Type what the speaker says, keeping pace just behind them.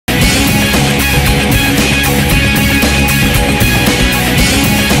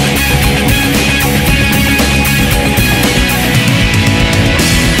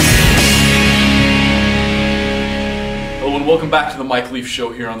back to the Mike Leaf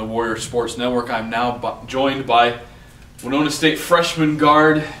Show here on the Warrior Sports Network. I'm now joined by Winona State freshman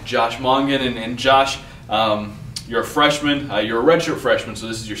guard Josh Mongan. And Josh, you're a freshman. You're a redshirt freshman, so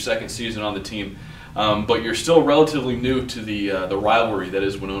this is your second season on the team. But you're still relatively new to the rivalry that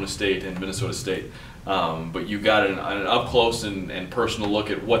is Winona State and Minnesota State. But you got an up-close and personal look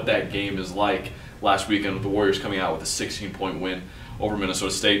at what that game is like last weekend with the Warriors coming out with a 16-point win over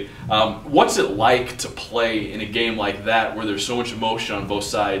Minnesota State. What's it like to play in a game like that where there's so much emotion on both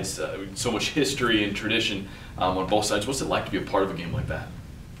sides, so much history and tradition on both sides? What's it like to be a part of a game like that?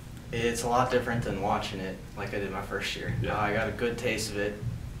 It's a lot different than watching it like I did my first year. Yeah. I got a good taste of it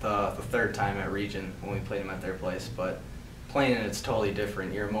the third time at Region when we played them at their place, but playing it, it's totally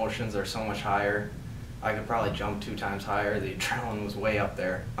different. Your emotions are so much higher. I could probably jump 2 times higher. The adrenaline was way up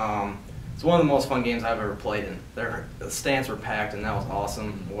there. It's one of the most fun games I've ever played in. The stands were packed, and that was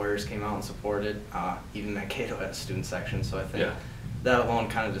awesome. Warriors came out and supported. Even Mankato had a student section, so I think that alone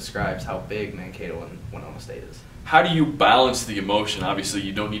kind of describes how big Mankato and Winona State is. How do you balance the emotion? Obviously,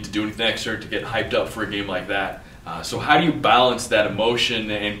 you don't need to do anything extra to get hyped up for a game like that. So how do you balance that emotion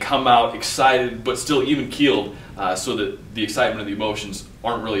and come out excited but still even-keeled so that the excitement and the emotions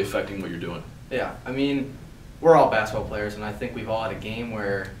aren't really affecting what you're doing? Yeah, I mean, we're all basketball players, and I think we've all had a game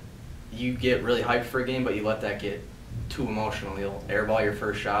where you get really hyped for a game, but you let that get too emotional. You'll airball your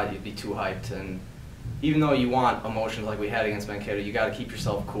first shot, you'd be too hyped, and even though you want emotions like we had against Mankato, you got to keep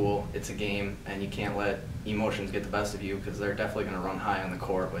yourself cool. It's a game, and you can't let emotions get the best of you because they're definitely going to run high on the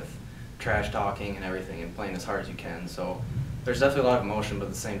court with trash talking and everything and playing as hard as you can. So there's definitely a lot of emotion, but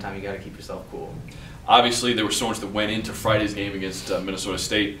at the same time, you got to keep yourself cool. Obviously, there was so much that went into Friday's game against Minnesota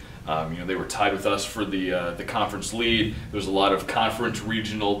State. They were tied with us for the conference lead. There was a lot of conference,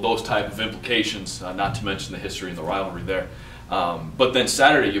 regional, those type of implications, not to mention the history and the rivalry there. But then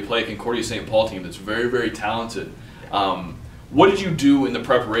Saturday, you play a Concordia St. Paul team that's very, very talented. What did you do in the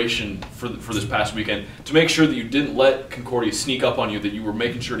preparation for this past weekend to make sure that you didn't let Concordia sneak up on you, that you were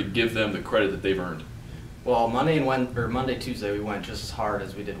making sure to give them the credit that they've earned? Well, Monday, Tuesday, we went just as hard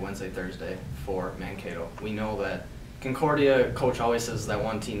as we did Wednesday, Thursday for Mankato. We know that Concordia, coach always says that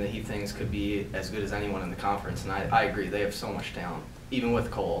one team that he thinks could be as good as anyone in the conference, and I agree. They have so much talent, even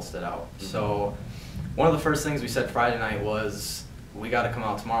with Cole Olstead out. So one of the first things we said Friday night was we got to come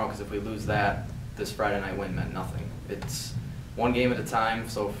out tomorrow because if we lose that, this Friday night win meant nothing. It's one game at a time.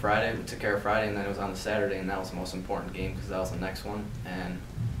 So Friday, we took care of Friday, and then it was on the Saturday, and that was the most important game because that was the next one. And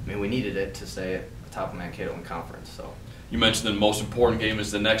I mean, we needed it to stay at the top of Mankato in conference. So. You mentioned the most important game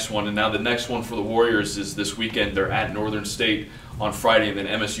is the next one, and now the next one for the Warriors is this weekend. They're at Northern State on Friday, and then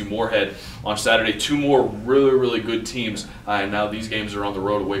MSU Moorhead on Saturday. 2 more really, really good teams, and now these games are on the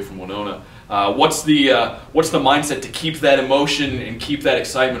road away from Winona. What's the mindset to keep that emotion and keep that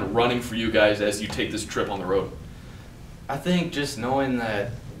excitement running for you guys as you take this trip on the road? I think just knowing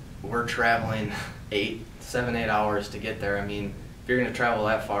that we're traveling 7, 8 hours to get there. I mean, if you're going to travel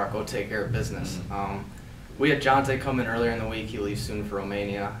that far, go take care of business. We had Jonte come in earlier in the week. He leaves soon for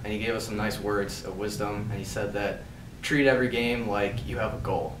Romania, and he gave us some nice words of wisdom, and he said that treat every game like you have a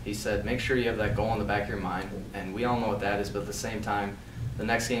goal. He said make sure you have that goal in the back of your mind, and we all know what that is, but at the same time, the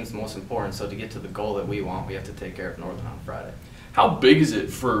next game is the most important, so to get to the goal that we want, we have to take care of Northern on Friday. How big is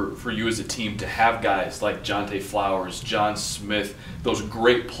it for you as a team to have guys like Jonte Flowers, John Smith, those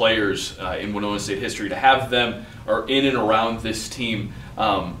great players in Winona State history, to have them are in and around this team?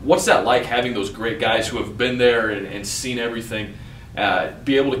 What's that like, having those great guys who have been there and seen everything,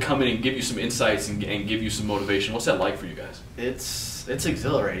 be able to come in and give you some insights and give you some motivation? What's that like for you guys? It's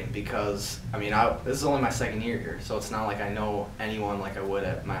exhilarating because, I mean, this is only my second year here, so it's not like I know anyone like I would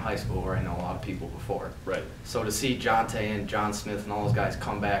at my high school where I know a lot of people before. Right. So to see Jonte and John Smith and all those guys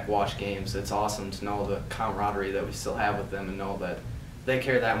come back, watch games, it's awesome to know the camaraderie that we still have with them and know that they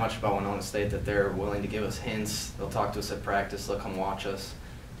care that much about Winona State that they're willing to give us hints. They'll talk to us at practice. They'll come watch us.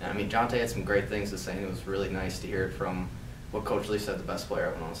 And I mean, Jonte had some great things to say, and it was really nice to hear it from what Coach Lee said, the best player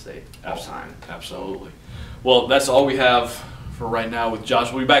at Winona State all time. Absolutely. Well, that's all we have for right now with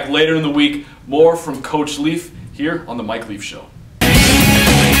Josh. We'll be back later in the week. More from Coach Leaf here on the Mike Leaf Show.